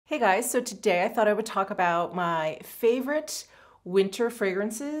Hey guys, so today I thought I would talk about my favorite winter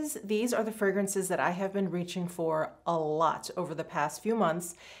fragrances. These are the fragrances that I have been reaching for a lot over the past few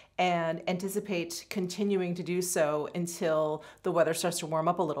months and anticipate continuing to do so until the weather starts to warm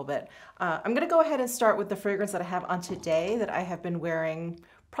up a little bit. I'm gonna go ahead and start with the fragrance that I have on today that I have been wearing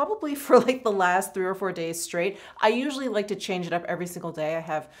probably for like the last 3 or 4 days straight. I usually like to change it up every single day. I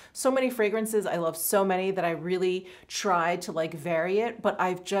have so many fragrances. I love so many that I really try to like vary it, but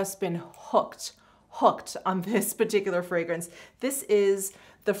I've just been hooked on this particular fragrance. This is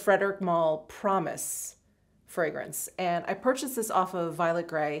the Frederic Malle Promise fragrance. And I purchased this off of Violet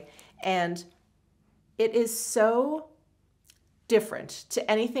Grey, and it is so different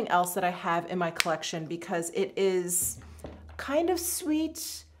to anything else that I have in my collection because it is kind of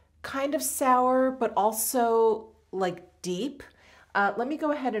sweet, kind of sour, but also like deep. Let me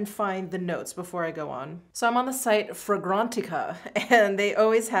go ahead and find the notes before I go on. So I'm on the site Fragrantica, and they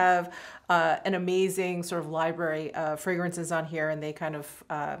always have an amazing sort of library of fragrances on here, and they kind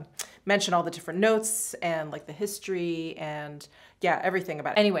of mention all the different notes and like the history and yeah, everything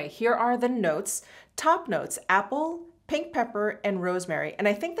about it. Anyway, here are the notes. Top notes: apple, pink pepper, and rosemary. And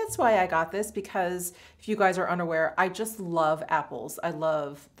I think that's why I got this, because if you guys are unaware, I just love apples. I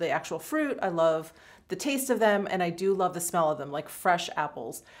love the actual fruit. I love the taste of them, and I do love the smell of them, like fresh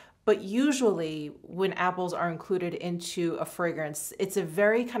apples. But usually when apples are included into a fragrance, it's a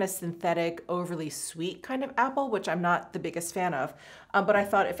very kind of synthetic, overly sweet kind of apple, which I'm not the biggest fan of. But I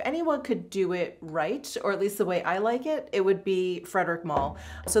thought if anyone could do it right, or at least the way I like it, it would be Frederic Malle.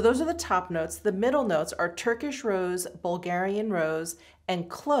 So those are the top notes. The middle notes are Turkish rose, Bulgarian rose, and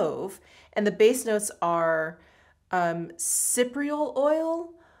clove. And the base notes are cypriol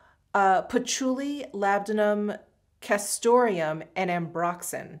oil, patchouli, labdanum, castoreum, and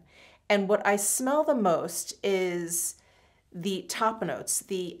ambroxan. And what I smell the most is the top notes: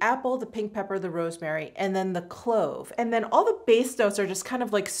 the apple, the pink pepper, the rosemary, and then the clove. And then all the base notes are just kind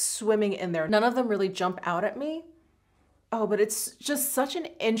of like swimming in there. None of them really jump out at me. Oh, but it's just such an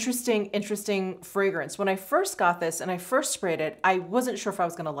interesting fragrance. When I first got this and I first sprayed it, I wasn't sure if I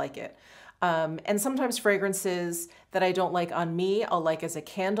was gonna like it. And sometimes fragrances that I don't like on me, I'll like as a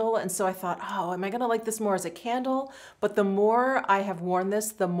candle. And so I thought, oh, am I gonna like this more as a candle? But the more I have worn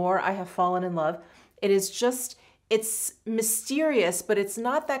this, the more I have fallen in love. It is just, it's mysterious, but it's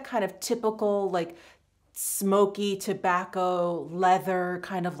not that kind of typical like smoky tobacco, leather,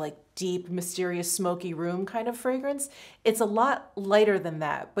 kind of like deep, mysterious, smoky room kind of fragrance. It's a lot lighter than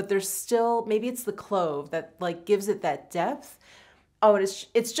that, but there's still, maybe it's the clove that like gives it that depth. Oh,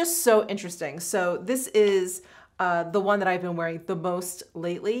 it's just so interesting. So this is the one that I've been wearing the most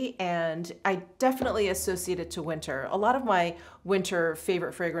lately, and I definitely associate it to winter. A lot of my winter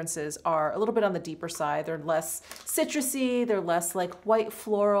favorite fragrances are a little bit on the deeper side. They're less citrusy, they're less like white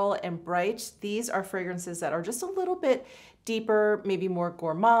floral and bright. These are fragrances that are just a little bit deeper, maybe more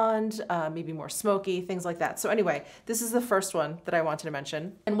gourmand, maybe more smoky, things like that. So anyway, this is the first one that I wanted to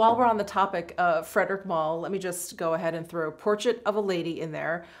mention. And while we're on the topic of Frederic Malle, let me just go ahead and throw Portrait of a Lady in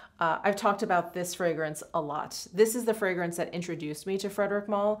there. I've talked about this fragrance a lot. This is the fragrance that introduced me to Frederic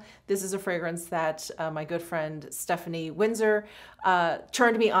Malle. This is a fragrance that my good friend Stephanie Windsor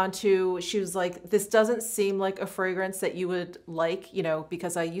turned me onto. She was like, this doesn't seem like a fragrance that you would like, you know,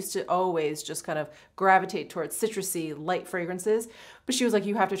 because I used to always just kind of gravitate towards citrusy, light fragrances. But she was like,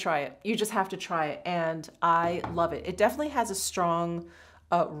 you have to try it. You just have to try it. And I love it. It definitely has a strong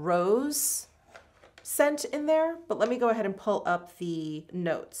rose scent in there, but let me go ahead and pull up the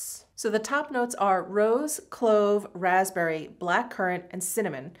notes. So the top notes are rose, clove, raspberry, blackcurrant, and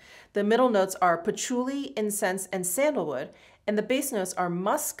cinnamon. The middle notes are patchouli, incense, and sandalwood. And the base notes are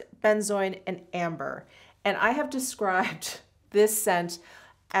musk, benzoin, and amber. And I have described this scent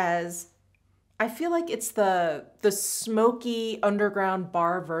as, I feel like it's the smoky underground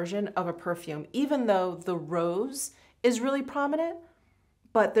bar version of a perfume, even though the rose is really prominent.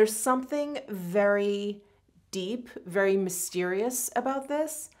 But there's something very deep, very mysterious about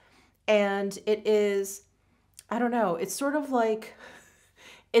this. And it is, I don't know, it's sort of like,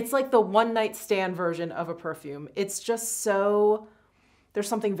 it's like the one night stand version of a perfume. It's just so, there's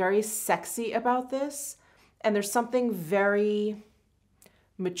something very sexy about this. And there's something very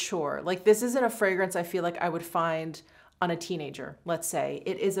mature. Like, this isn't a fragrance I feel like I would find on a teenager, let's say.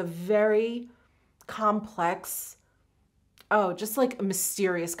 It is a very complex, oh, just like a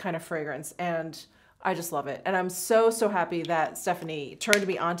mysterious kind of fragrance. And I just love it. And I'm so happy that Stephanie turned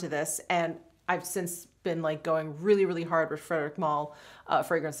me onto this. And I've since been like going really hard with Frederic Malle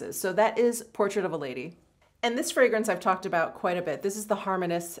fragrances. So that is Portrait of a Lady. And this fragrance I've talked about quite a bit. This is the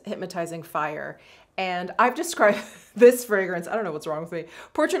Harmonious Hypnotizing Fire. And I've described this fragrance, I don't know what's wrong with me.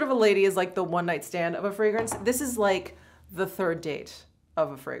 Portrait of a Lady is like the one night stand of a fragrance. This is like the third date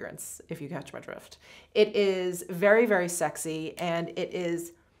of a fragrance, if you catch my drift. It is very, very sexy, and it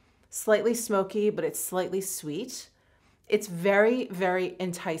is slightly smoky, but it's slightly sweet. It's very, very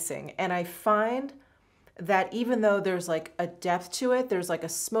enticing. And I find that even though there's like a depth to it, there's like a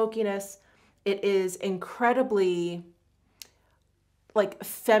smokiness, it is incredibly like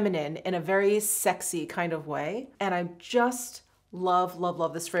feminine in a very sexy kind of way. And I just love, love,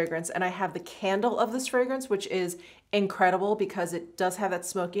 love this fragrance. And I have the candle of this fragrance, which is incredible because it does have that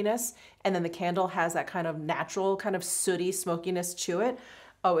smokiness. And then the candle has that kind of natural, kind of sooty smokiness to it.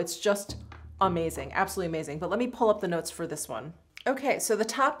 Oh, it's just amazing, absolutely amazing. But let me pull up the notes for this one. Okay, so the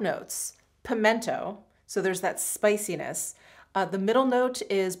top notes, pimento. So there's that spiciness. The middle note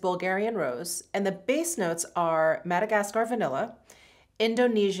is Bulgarian rose. And the base notes are Madagascar vanilla,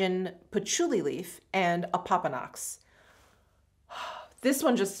 Indonesian patchouli leaf, and Apopanax. This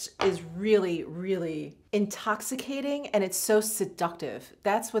one just is really, really intoxicating, and it's so seductive.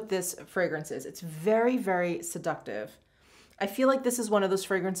 That's what this fragrance is. It's very, very seductive. I feel like this is one of those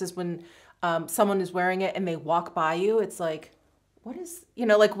fragrances when someone is wearing it and they walk by you, it's like, what is,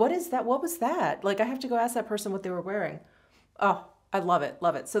 like, what is that? What was that? Like, I have to go ask that person what they were wearing. Oh, I love it,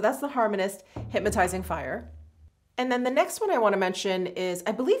 love it. So that's the Harmonist Hypnotizing Fire. And then the next one I want to mention is,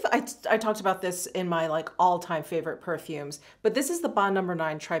 I believe I talked about this in my like all-time favorite perfumes, but this is the Bond No.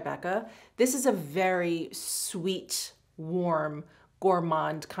 9 Tribeca. This is a very sweet, warm,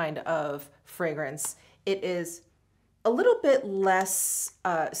 gourmand kind of fragrance. It is a little bit less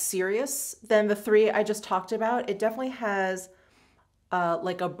serious than the three I just talked about. It definitely has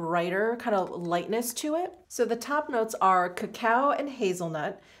like a brighter kind of lightness to it. So the top notes are cacao and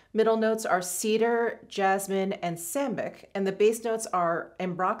hazelnut. Middle notes are cedar, jasmine, and sambic. And the base notes are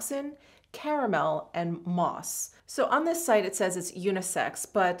ambroxan, caramel, and moss. So on this site, it says it's unisex,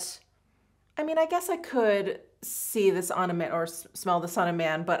 but I mean, I guess I could see this on a man or smell this on a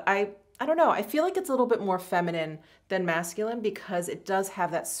man, but I don't know. I feel like it's a little bit more feminine than masculine because it does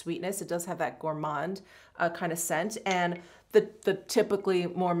have that sweetness. It does have that gourmand kind of scent. And the typically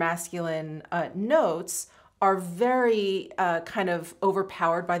more masculine notes are very kind of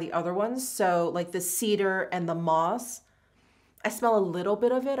overpowered by the other ones. So like the cedar and the moss, I smell a little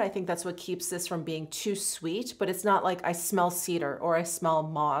bit of it. I think that's what keeps this from being too sweet, but it's not like I smell cedar or I smell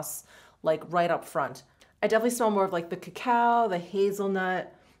moss like right up front. I definitely smell more of like the cacao, the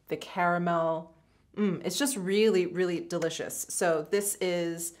hazelnut, the caramel. It's just really, really delicious. So this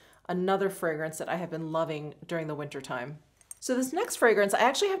is another fragrance that I have been loving during the winter time. So this next fragrance, I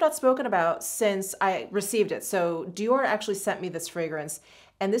actually have not spoken about since I received it. So Dior actually sent me this fragrance,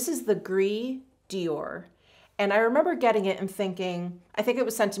 and this is the Gris Dior. And I remember getting it and thinking, I think it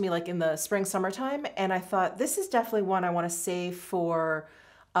was sent to me like in the spring, summertime, and I thought this is definitely one I want to save for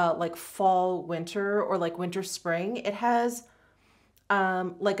like fall, winter, or like winter, spring. It has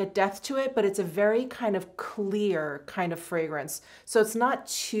like a depth to it, but it's a very kind of clear kind of fragrance. So it's not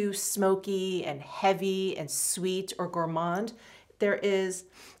too smoky and heavy and sweet or gourmand. There is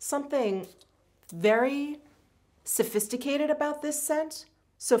something very sophisticated about this scent.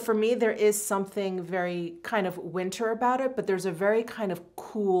 So for me, there is something very kind of winter about it, but there's a very kind of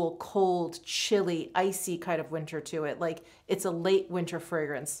cool, cold, chilly, icy kind of winter to it. Like it's a late winter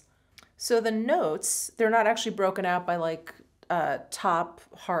fragrance. So the notes, they're not actually broken out by like top,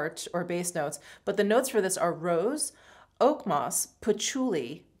 heart, or base notes, but the notes for this are rose, oak moss,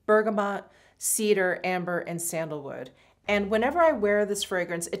 patchouli, bergamot, cedar, amber, and sandalwood. And whenever I wear this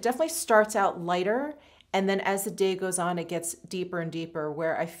fragrance, it definitely starts out lighter, and then as the day goes on, it gets deeper and deeper,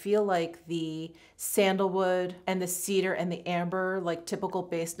 where I feel like the sandalwood and the cedar and the amber, like typical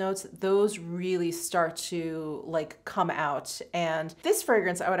base notes, those really start to like come out. And this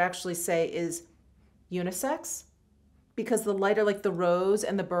fragrance, I would actually say, is unisex, because the lighter, like the rose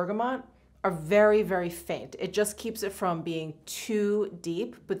and the bergamot, are very, very faint. It just keeps it from being too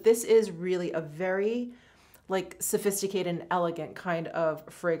deep, but this is really a very like sophisticated and elegant kind of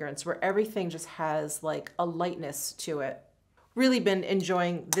fragrance where everything just has like a lightness to it. Really been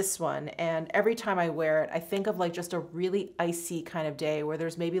enjoying this one, and every time I wear it, I think of like just a really icy kind of day where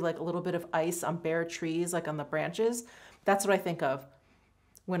there's maybe like a little bit of ice on bare trees, like on the branches. That's what I think of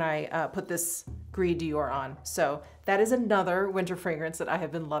when I put this Gris Dior on. So that is another winter fragrance that I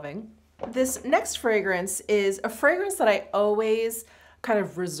have been loving. This next fragrance is a fragrance that I always kind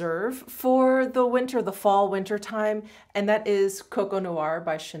of reserve for the winter, the fall, winter time, and that is Coco Noir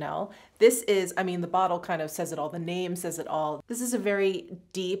by Chanel. This is, I mean, the bottle kind of says it all, the name says it all. This is a very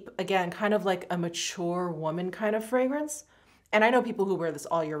deep, again, kind of like a mature woman kind of fragrance. And I know people who wear this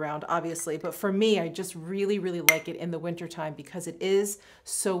all year round, obviously, but for me, I just really, really like it in the wintertime because it is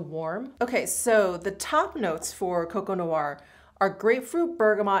so warm. Okay, so the top notes for Coco Noir are grapefruit,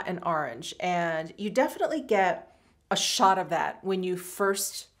 bergamot, and orange. And you definitely get a shot of that when you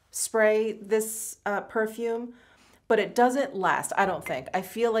first spray this perfume, but it doesn't last, I don't think. I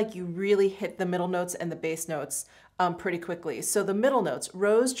feel like you really hit the middle notes and the base notes pretty quickly. So the middle notes,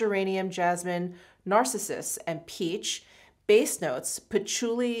 rose, geranium, jasmine, narcissus, and peach. Base notes,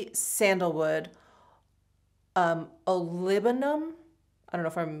 patchouli, sandalwood, olibanum, I don't know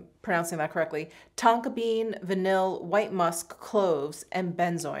if I'm pronouncing that correctly, tonka bean, vanilla, white musk, cloves, and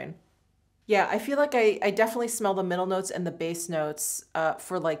benzoin. Yeah, I feel like I definitely smell the middle notes and the base notes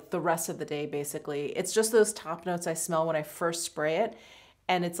for like the rest of the day, basically. It's just those top notes I smell when I first spray it.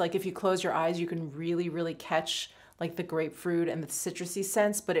 And it's like if you close your eyes, you can really, really catch like the grapefruit and the citrusy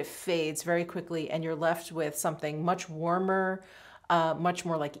scents, but it fades very quickly and you're left with something much warmer, much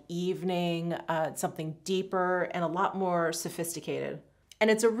more like evening, something deeper and a lot more sophisticated.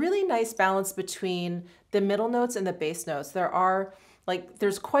 And it's a really nice balance between the middle notes and the base notes.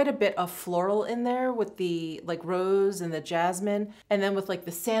 There's quite a bit of floral in there with the like rose and the jasmine, and then with like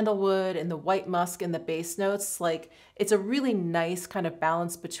the sandalwood and the white musk and the base notes, like it's a really nice kind of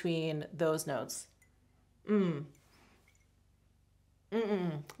balance between those notes.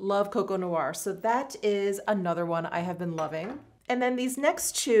 Love Coco Noir. So that is another one I have been loving. And then these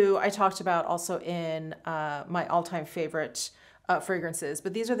next two I talked about also in my all-time favorite fragrances,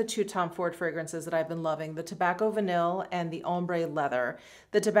 but these are the two Tom Ford fragrances that I've been loving, the Tobacco Vanille and the Ombre Leather.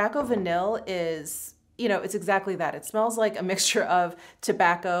 The Tobacco Vanille is, you know, it's exactly that. It smells like a mixture of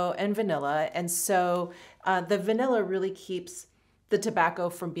tobacco and vanilla. And so the vanilla really keeps the tobacco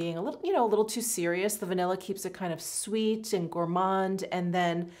from being a little, a little too serious. The vanilla keeps it kind of sweet and gourmand. And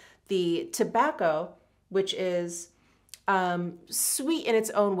then the tobacco, which is sweet in its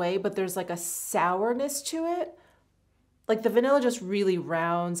own way, but there's like a sourness to it. Like the vanilla just really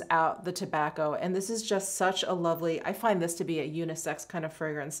rounds out the tobacco, and this is just such a lovely, I find this to be a unisex kind of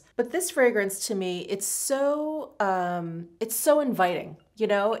fragrance. But this fragrance to me, it's so inviting, you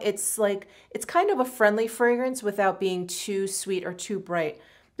know? It's like, it's kind of a friendly fragrance without being too sweet or too bright.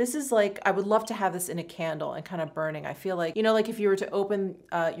 This is like, I would love to have this in a candle and kind of burning. I feel like, like if you were to open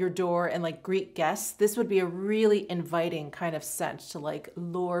your door and like greet guests, this would be a really inviting kind of scent to like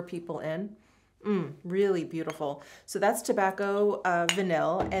lure people in. Really beautiful. So that's Tobacco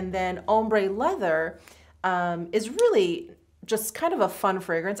Vanille. And then Ombre Leather is really just kind of a fun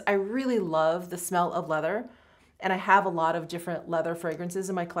fragrance. I really love the smell of leather. And I have a lot of different leather fragrances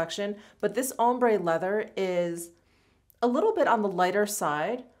in my collection. But this Ombre Leather is a little bit on the lighter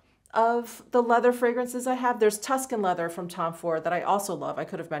side of the leather fragrances I have. There's Tuscan Leather from Tom Ford that I also love. I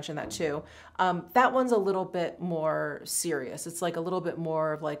could have mentioned that too. That one's a little bit more serious. It's like a little bit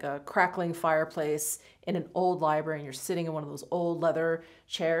more of like a crackling fireplace in an old library and you're sitting in one of those old leather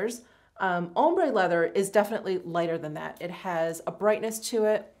chairs. Ombre Leather is definitely lighter than that. It has a brightness to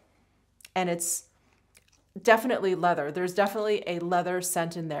it and it's definitely leather. There's definitely a leather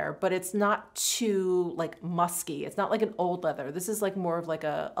scent in there, but it's not too like musky. It's not like an old leather. This is like more of like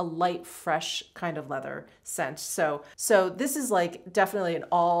a light, fresh kind of leather scent. So this is like definitely an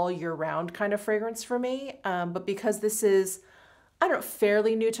all year round kind of fragrance for me. But because this is, I don't know,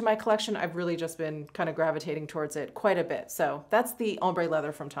 fairly new to my collection, I've really just been kind of gravitating towards it quite a bit. So that's the Ombre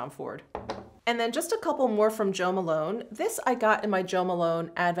Leather from Tom Ford. And then just a couple more from Jo Malone. This I got in my Jo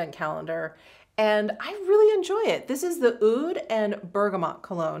Malone advent calendar. And I really enjoy it. This is the Oud and Bergamot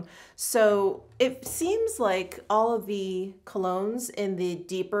cologne. So it seems like all of the colognes in the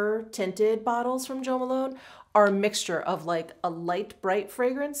deeper tinted bottles from Jo Malone are a mixture of like a light, bright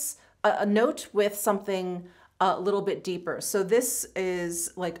fragrance, a note with something a little bit deeper. So this is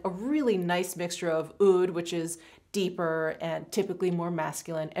like a really nice mixture of Oud, which is deeper and typically more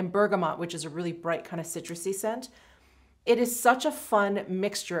masculine, and Bergamot, which is a really bright kind of citrusy scent. It is such a fun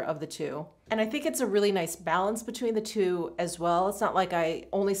mixture of the two. And I think it's a really nice balance between the two as well. It's not like I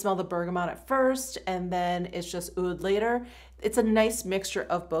only smell the bergamot at first and then it's just oud later. It's a nice mixture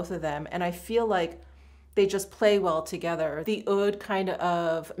of both of them. And I feel like they just play well together. The oud kind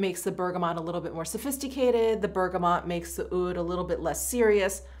of makes the bergamot a little bit more sophisticated. The bergamot makes the oud a little bit less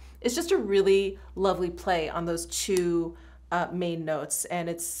serious. It's just a really lovely play on those two main notes. And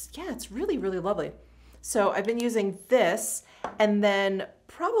it's really, really lovely. So I've been using this, and then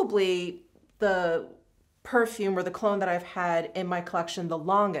probably the perfume or the cologne that I've had in my collection the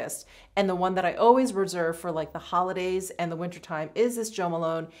longest, and the one that I always reserve for like the holidays and the wintertime, is this Jo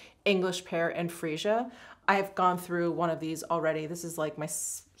Malone English Pear and Freesia. I've gone through one of these already. This is like my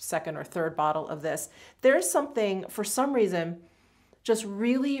second or third bottle of this. There's something, for some reason, just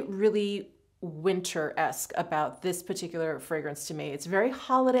really, really winter-esque about this particular fragrance to me. It's very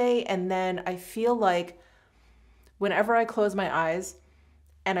holiday, and then I feel like whenever I close my eyes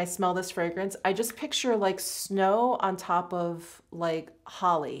and I smell this fragrance, I just picture like snow on top of like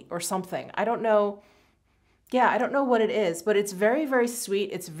holly or something. I don't know. Yeah, I don't know what it is, but it's very, very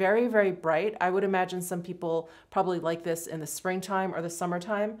sweet. It's very, very bright. I would imagine some people probably like this in the springtime or the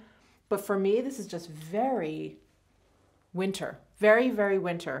summertime. But for me, this is just very winter. Very, very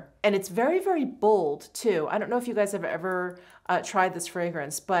winter. And it's very, very bold too. I don't know if you guys have ever tried this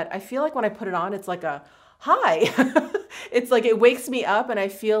fragrance, but I feel like when I put it on, it's like a hi. It's like it wakes me up, and I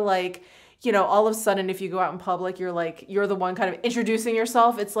feel like, you know, all of a sudden if you go out in public, you're the one kind of introducing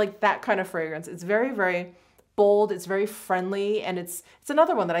yourself. It's like that kind of fragrance. It's very, very bold. It's very friendly, and it's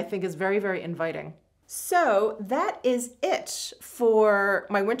another one that I think is very, very inviting. So that is it for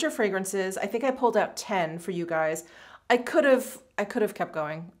my winter fragrances. I think I pulled out 10 for you guys. I could have kept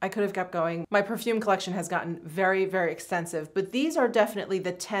going. I could have kept going. My perfume collection has gotten very, very extensive, but these are definitely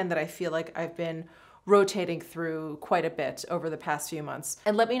the 10 that I feel like I've been rotating through quite a bit over the past few months.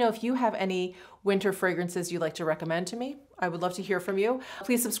 And let me know if you have any winter fragrances you'd like to recommend to me. I would love to hear from you.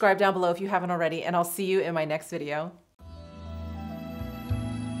 Please subscribe down below if you haven't already, and I'll see you in my next video.